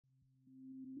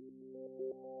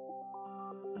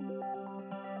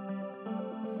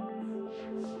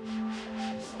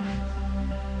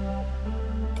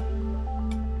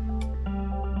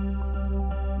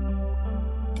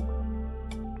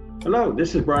Hello,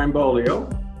 this is Brian Bolio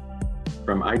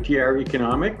from ITR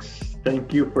Economics.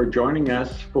 Thank you for joining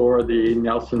us for the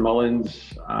Nelson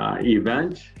Mullins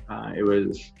event. It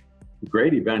was a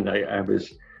great event. I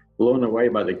was blown away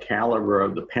by the caliber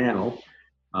of the panel.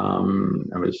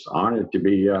 I was honored to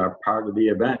be part of the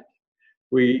event.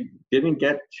 We didn't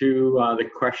get to the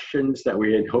questions that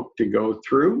we had hoped to go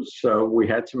through, so we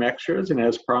had some extras, and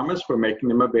as promised, we're making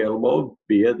them available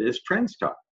via this Trends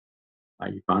Talk.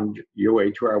 You found your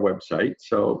way to our website,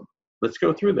 so let's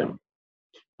go through them.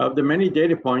 Of the many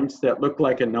data points that look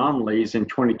like anomalies in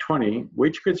 2020,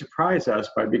 which could surprise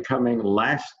us by becoming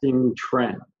lasting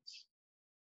trends?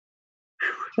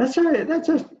 That's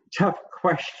a tough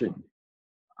question.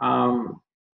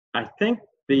 I think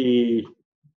the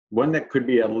one that could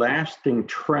be a lasting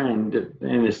trend,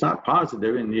 and it's not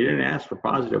positive, and you didn't ask for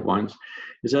positive ones,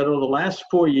 is that over the last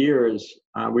 4 years,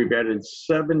 we've added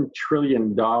 $7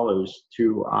 trillion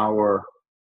to our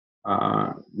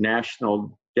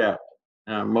national debt.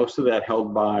 Most of that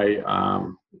held by,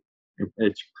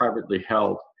 it's privately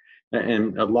held.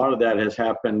 And a lot of that has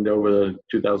happened over the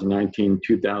 2019,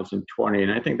 2020,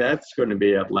 and I think that's going to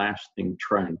be a lasting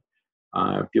trend.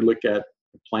 If you look at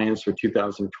plans for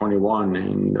 2021,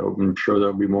 and I'm sure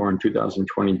there'll be more in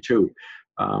 2022.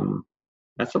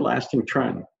 That's a lasting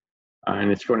trend,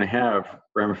 and it's going to have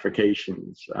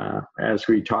ramifications, as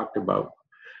we talked about.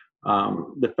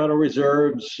 The Federal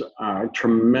Reserve's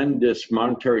tremendous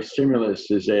monetary stimulus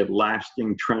is a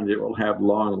lasting trend. It will have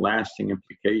long-lasting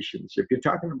implications. If you're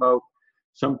talking about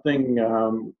something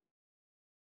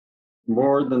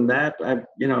more than that,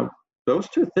 those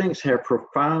two things have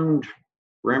profound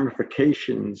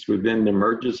ramifications within the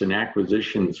mergers and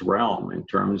acquisitions realm in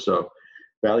terms of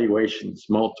valuations,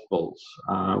 multiples,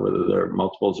 whether their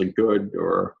multiples are good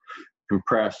or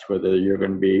compressed, whether you're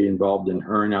going to be involved in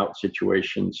earn-out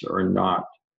situations or not.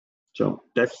 So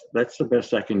that's the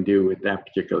best I can do at that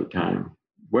particular time.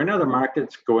 When are the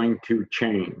markets going to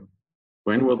change?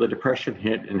 When will the depression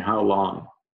hit, and how long?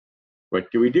 What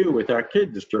do we do with our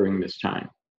kids during this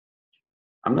time?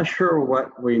 I'm not sure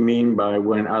what we mean by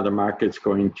when are the markets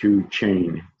going to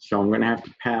change. So I'm going to have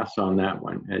to pass on that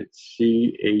one. It's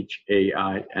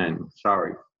CHAIN,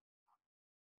 sorry.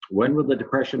 When will the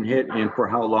depression hit, and for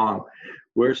how long?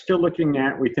 We're still looking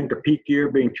at, we think, a peak year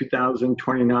being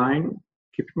 2029.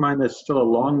 Keep in mind that's still a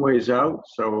long ways out.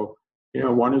 So,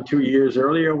 1 or 2 years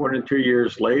earlier, 1 or 2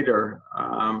 years later,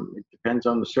 it depends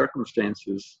on the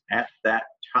circumstances at that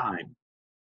time.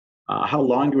 How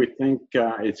long do we think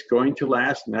it's going to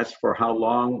last, and that's for how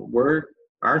long?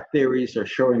 Our theories are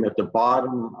showing that the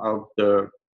bottom of the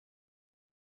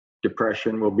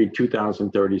depression will be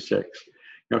 2036.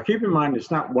 Now, keep in mind,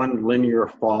 it's not one linear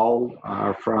fall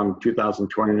from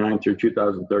 2029 through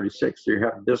 2036. You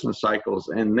have business cycles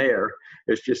in there.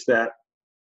 It's just that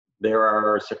there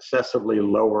are successively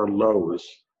lower lows,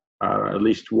 at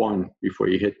least one before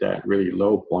you hit that really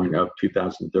low point of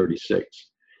 2036.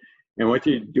 And what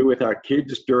do you do with our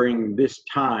kids during this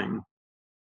time?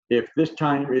 If this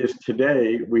time is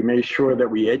today, we make sure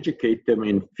that we educate them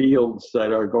in fields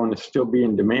that are going to still be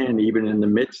in demand, even in the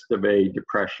midst of a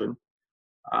depression.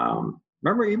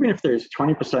 Remember, even if there's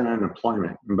 20%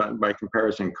 unemployment, by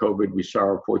comparison, COVID, we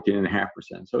saw 14.5%.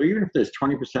 So even if there's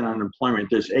 20% unemployment,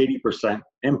 there's 80%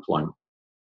 employment.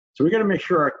 So we got to make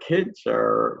sure our kids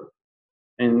are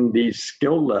in these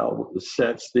skill level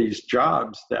sets, these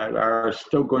jobs that are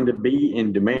still going to be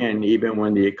in demand even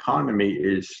when the economy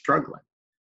is struggling.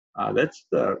 That's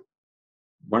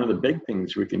one of the big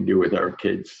things we can do with our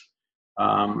kids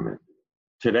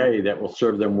today that will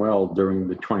serve them well during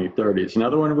the 2030s.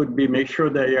 Another one would be make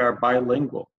sure they are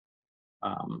bilingual.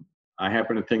 I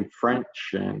happen to think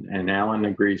French, and Alan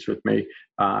agrees with me,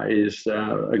 is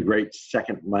a great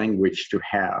second language to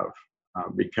have.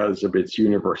 Because of its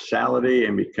universality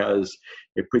and because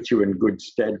it puts you in good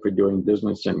stead for doing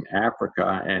business in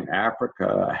Africa. And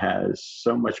Africa has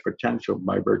so much potential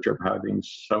by virtue of having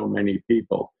so many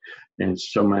people and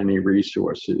so many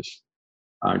resources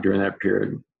during that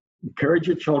period. Encourage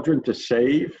your children to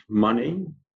save money.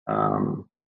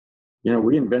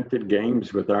 We invented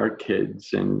games with our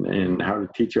kids and how to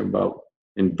teach them about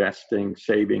investing,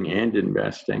 saving, and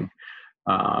investing.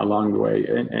 Along the way,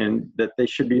 and that they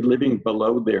should be living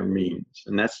below their means.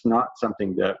 And that's not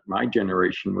something that my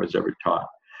generation was ever taught.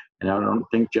 And I don't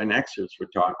think Gen Xers were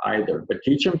taught either, but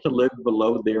teach them to live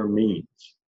below their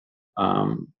means.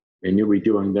 And you'll be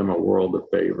doing them a world of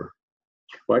favor.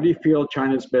 Why do you feel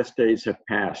China's best days have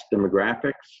passed?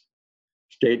 Demographics,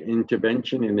 state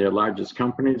intervention in their largest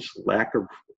companies, lack of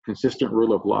consistent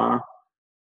rule of law,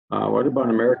 What about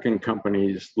American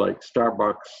companies like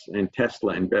Starbucks and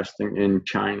Tesla investing in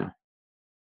China?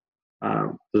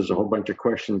 There's a whole bunch of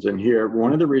questions in here.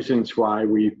 One of the reasons why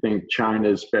we think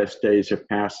China's best days have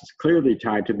passed is clearly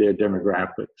tied to their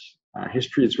demographics.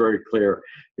 History is very clear.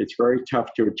 It's very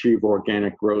tough to achieve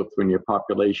organic growth when your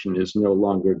population is no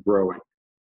longer growing.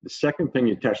 The second thing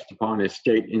you touched upon is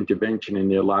state intervention in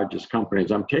their largest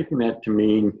companies. I'm taking that to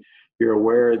mean you're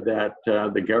aware that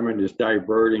the government is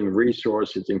diverting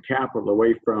resources and capital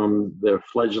away from the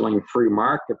fledgling free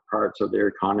market parts of their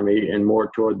economy and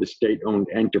more toward the state-owned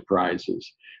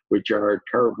enterprises, which are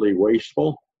terribly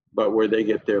wasteful, but where they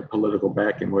get their political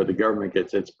backing, where the government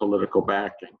gets its political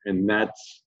backing. And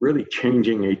that's really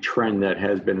changing a trend that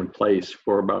has been in place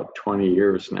for about 20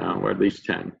 years now, or at least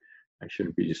 10. I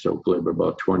shouldn't be so glib,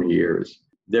 about 20 years.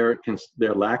 Their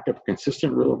lack of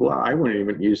consistent rule of law, I wouldn't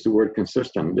even use the word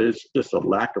consistent. There's just a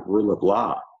lack of rule of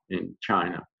law in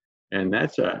China. And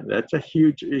that's a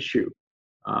huge issue.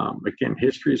 Again,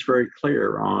 history is very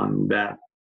clear on that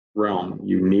realm.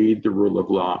 You need the rule of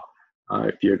law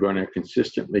if you're going to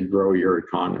consistently grow your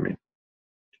economy.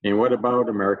 And what about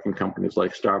American companies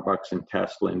like Starbucks and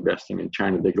Tesla investing in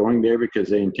China? They're going there because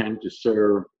they intend to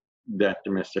serve that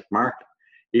domestic market.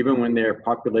 Even when their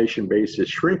population base is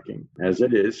shrinking, as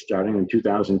it is starting in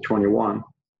 2021,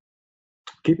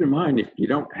 keep in mind, if you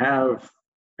don't have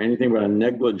anything but a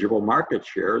negligible market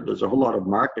share, there's a whole lot of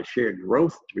market share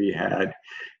growth to be had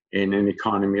in an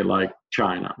economy like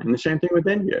China. And the same thing with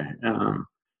India.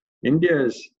 India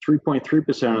is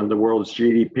 3.3% of the world's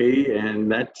GDP,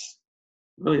 and that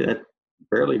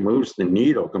barely moves the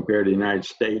needle compared to the United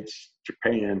States,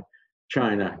 Japan,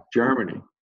 China, Germany.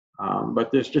 But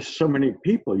there's just so many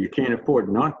people, you can't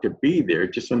afford not to be there.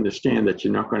 Just understand that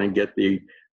you're not going to get the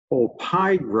whole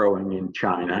pie growing in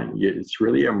China. It's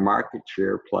really a market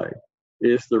share play.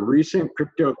 Is the recent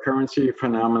cryptocurrency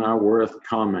phenomena worth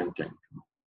commenting?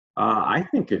 I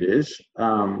think it is.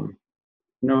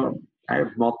 I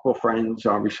have multiple friends,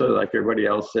 obviously, like everybody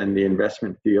else in the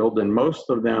investment field, and most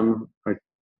of them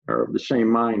are of the same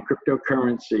mind.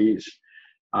 Cryptocurrencies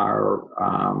are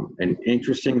an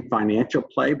interesting financial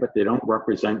play, but they don't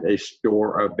represent a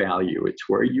store of value. It's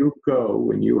where you go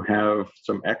when you have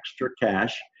some extra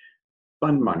cash,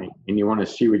 fund money, and you want to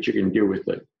see what you can do with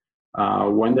it.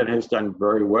 One that has done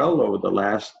very well over the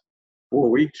last 4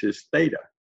 weeks is Theta,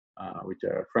 which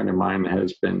a friend of mine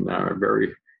has been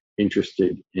very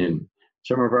interested in.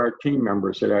 Some of our team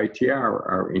members at ITR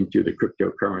are into the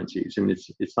cryptocurrencies, and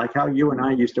it's like how you and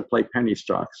I used to play penny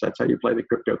stocks. That's how you play the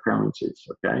cryptocurrencies,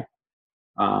 okay?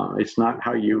 It's not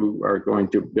how you are going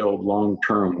to build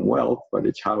long-term wealth, but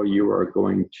it's how you are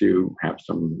going to have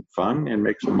some fun and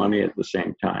make some money at the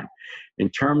same time. In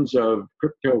terms of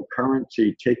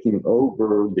cryptocurrency taking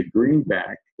over the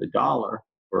greenback, the dollar,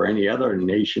 or any other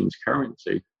nation's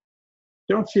currency,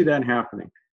 don't see that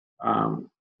happening.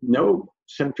 No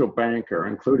central banker,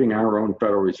 including our own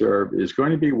Federal Reserve, is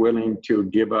going to be willing to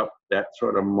give up that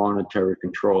sort of monetary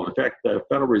control. In fact, the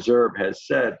Federal Reserve has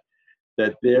said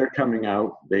that they're coming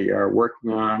out, they are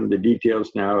working on the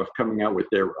details now of coming out with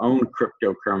their own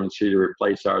cryptocurrency to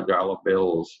replace our dollar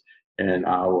bills and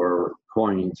our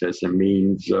coins as a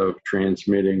means of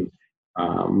transmitting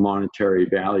monetary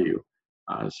value.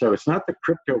 So it's not the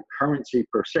cryptocurrency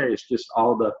per se, it's just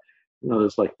all the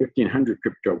there's like 1,500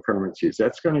 cryptocurrencies.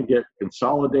 That's going to get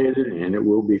consolidated, and it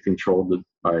will be controlled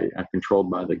by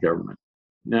the government.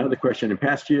 Now the question: in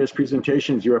past years'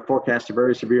 presentations, you have forecast a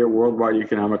very severe worldwide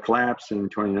economic collapse in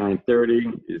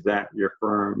 29-30. Is that your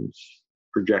firm's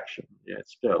projection? Yeah,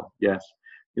 still, yes.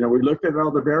 We looked at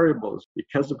all the variables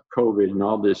because of COVID and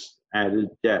all this added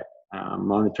debt,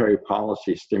 monetary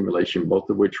policy stimulation, both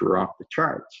of which were off the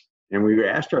charts. And we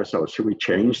asked ourselves, should we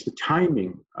change the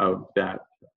timing of that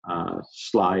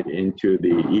slide into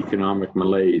the economic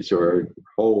malaise or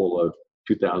hole of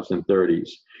 2030s?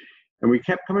 And we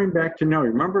kept coming back to no.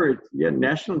 Remember,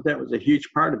 national debt was a huge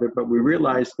part of it, but we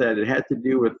realized that it had to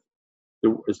do with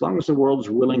as long as the world's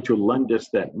willing to lend us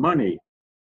that money,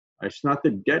 it's not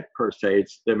the debt per se,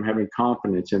 it's them having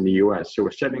confidence in the U.S. So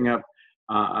we're setting up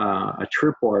a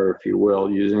tripwire, if you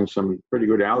will, using some pretty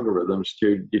good algorithms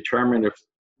to determine if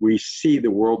we see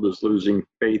the world is losing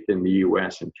faith in the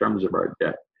U.S. in terms of our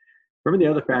debt. Remember,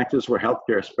 the other factors were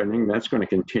healthcare spending. That's going to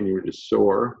continue to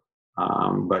soar,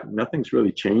 but nothing's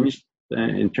really changed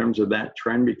in terms of that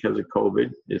trend because of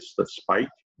COVID. It's the spike.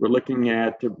 We're looking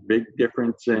at a big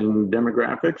difference in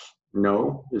demographics.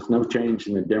 No, there's no change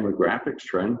in the demographics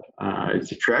trend.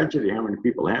 It's a tragedy how many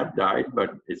people have died,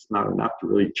 but it's not enough to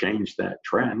really change that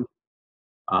trend.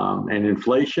 And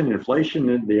inflation,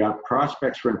 the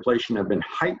prospects for inflation have been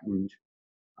heightened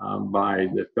by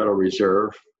the Federal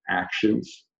Reserve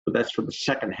actions, but that's for the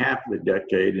second half of the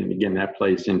decade. And again, that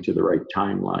plays into the right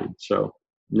timeline. So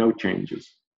no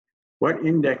changes. What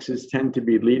indexes tend to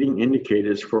be leading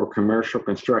indicators for commercial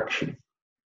construction?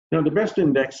 Now, the best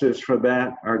indexes for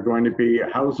that are going to be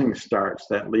housing starts.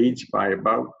 That leads by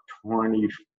about 20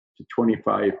 to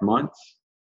 25 months.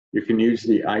 You can use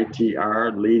the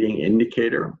ITR leading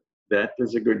indicator. That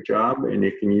does a good job. And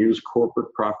you can use corporate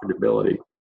profitability.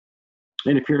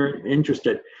 And if you're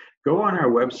interested, go on our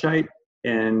website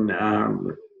and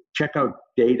check out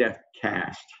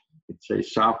DataCast. It's a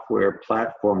software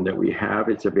platform that we have.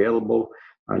 It's available.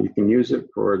 You can use it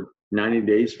for 90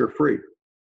 days for free.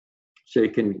 So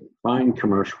you can find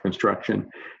commercial construction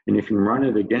and you can run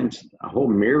it against a whole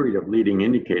myriad of leading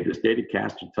indicators.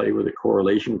 DataCast will tell you what the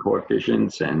correlation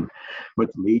coefficients and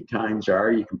what the lead times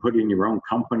are. You can put in your own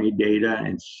company data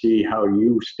and see how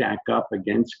you stack up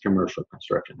against commercial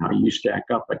construction, how you stack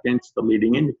up against the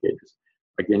leading indicators,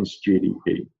 against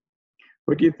GDP.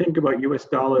 What do you think about US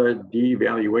dollar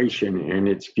devaluation and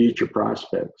its future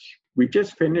prospects? We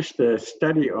just finished a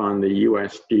study on the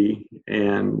USD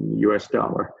and US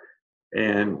dollar.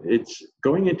 And it's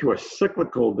going into a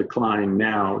cyclical decline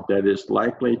now that is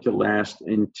likely to last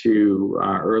into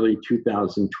early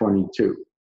 2022.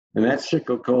 And that's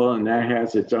cyclical and that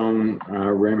has its own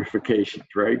ramifications,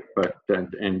 right? But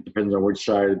and depends on which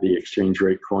side of the exchange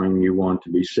rate coin you want to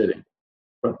be sitting.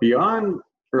 But beyond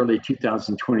early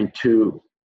 2022,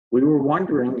 we were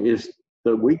wondering, is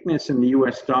the weakness in the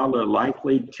US dollar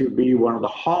likely to be one of the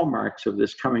hallmarks of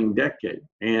this coming decade?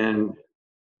 And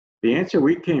the answer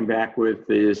we came back with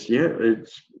is, yeah,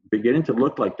 it's beginning to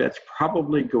look like that's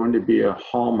probably going to be a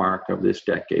hallmark of this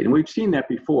decade. And we've seen that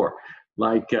before,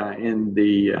 like in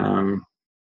the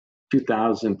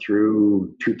 2000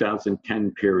 through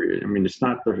 2010 period. I mean, it's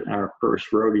not our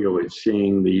first rodeo in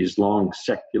seeing these long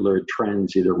secular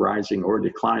trends either rising or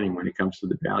declining when it comes to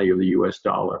the value of the US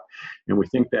dollar. And we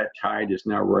think that tide is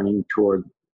now running toward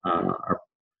a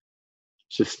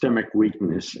systemic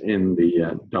weakness in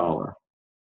the dollar.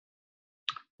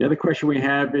 The other question we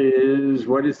have is,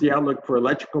 what is the outlook for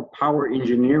electrical power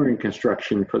engineering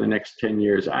construction for the next 10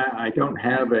 years? I don't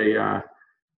have a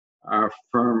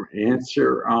firm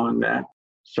answer on that.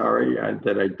 Sorry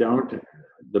that I don't.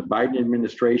 The Biden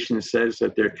administration says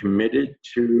that they're committed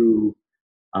to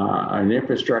an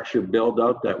infrastructure build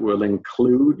out that will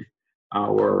include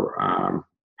our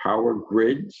power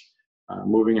grids,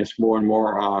 moving us more and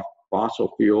more off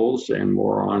fossil fuels and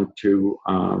more onto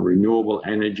renewable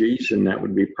energies, and that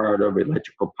would be part of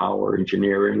electrical power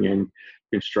engineering and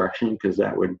construction, because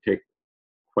that would take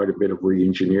quite a bit of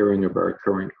re-engineering of our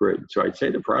current grid. So I'd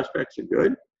say the prospects are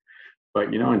good, but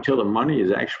until the money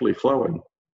is actually flowing,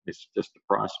 it's just a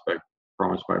prospect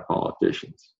promised by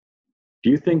politicians. Do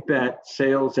you think that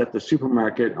sales at the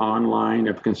supermarket online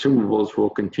of consumables will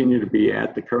continue to be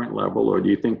at the current level, or do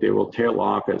you think they will tail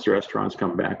off as restaurants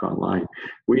come back online?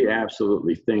 We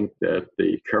absolutely think that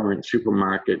the current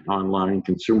supermarket online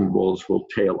consumables will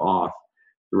tail off.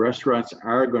 The restaurants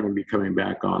are going to be coming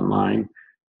back online.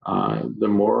 The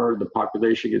more the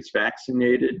population gets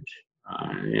vaccinated,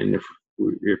 and if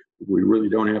we really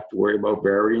don't have to worry about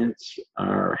variants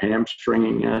or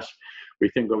hamstringing us, we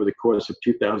think over the course of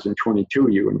 2022,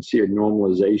 you're going to see a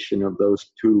normalization of those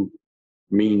two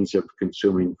means of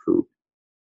consuming food.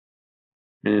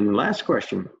 And last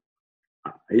question,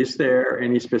 is there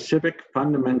any specific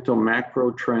fundamental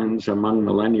macro trends among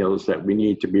millennials that we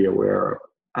need to be aware of?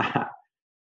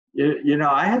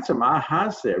 I had some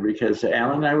ahas there, because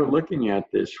Alan and I were looking at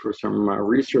this for some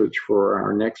research for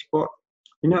our next book.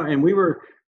 And we were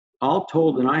all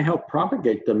told, and I helped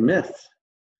propagate the myth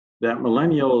that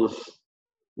millennials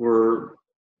were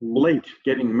late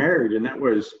getting married, and that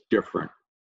was different.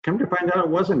 Come to find out it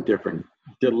wasn't different.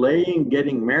 Delaying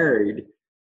getting married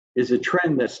is a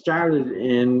trend that started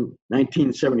in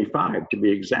 1975, to be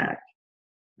exact.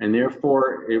 And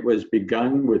therefore, it was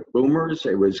begun with boomers.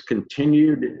 It was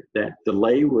continued. That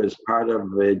delay was part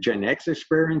of the Gen X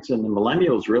experience, and the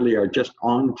millennials really are just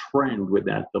on trend with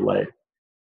that delay.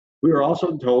 We were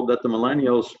also told that the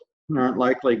millennials aren't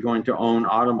likely going to own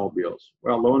automobiles.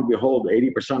 Well, lo and behold,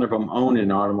 80% of them own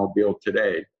an automobile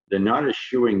today. They're not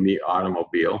eschewing the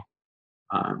automobile.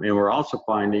 And we're also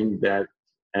finding that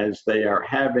as they are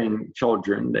having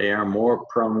children, they are more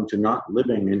prone to not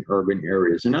living in urban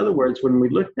areas. In other words, when we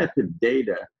look at the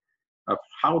data of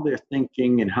how they're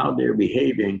thinking and how they're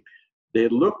behaving, they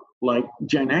look like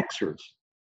Gen Xers.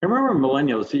 And remember,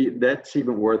 millennials, that's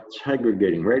even worth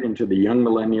segregating right into the young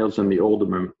millennials and the older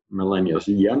millennials.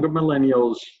 The younger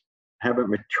millennials haven't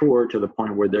matured to the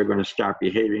point where they're going to start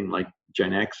behaving like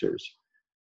Gen Xers.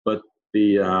 But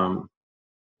the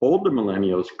older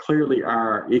millennials clearly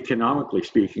are, economically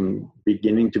speaking,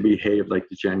 beginning to behave like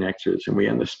the Gen Xers, and we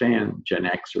understand Gen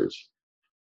Xers.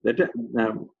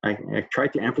 I try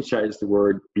to emphasize the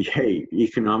word behave,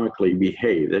 economically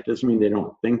behave. That doesn't mean they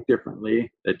don't think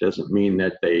differently. That doesn't mean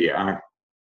that they aren't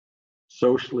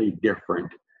socially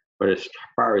different. But as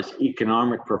far as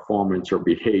economic performance or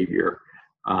behavior,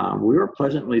 we were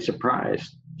pleasantly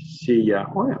surprised to see,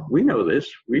 oh yeah, we know this.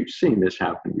 We've seen this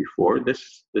happen before.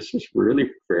 This is really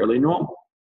fairly normal.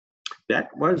 That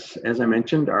was, as I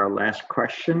mentioned, our last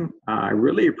question. I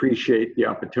really appreciate the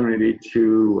opportunity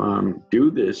to do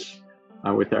this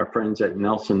with our friends at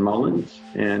Nelson Mullins.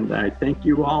 And I thank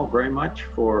you all very much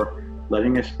for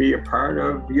letting us be a part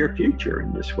of your future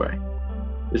in this way.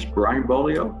 This is Brian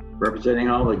Beaulieu, representing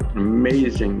all the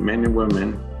amazing men and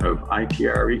women of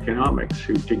ITR Economics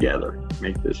who together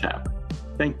make this happen.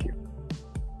 Thank you.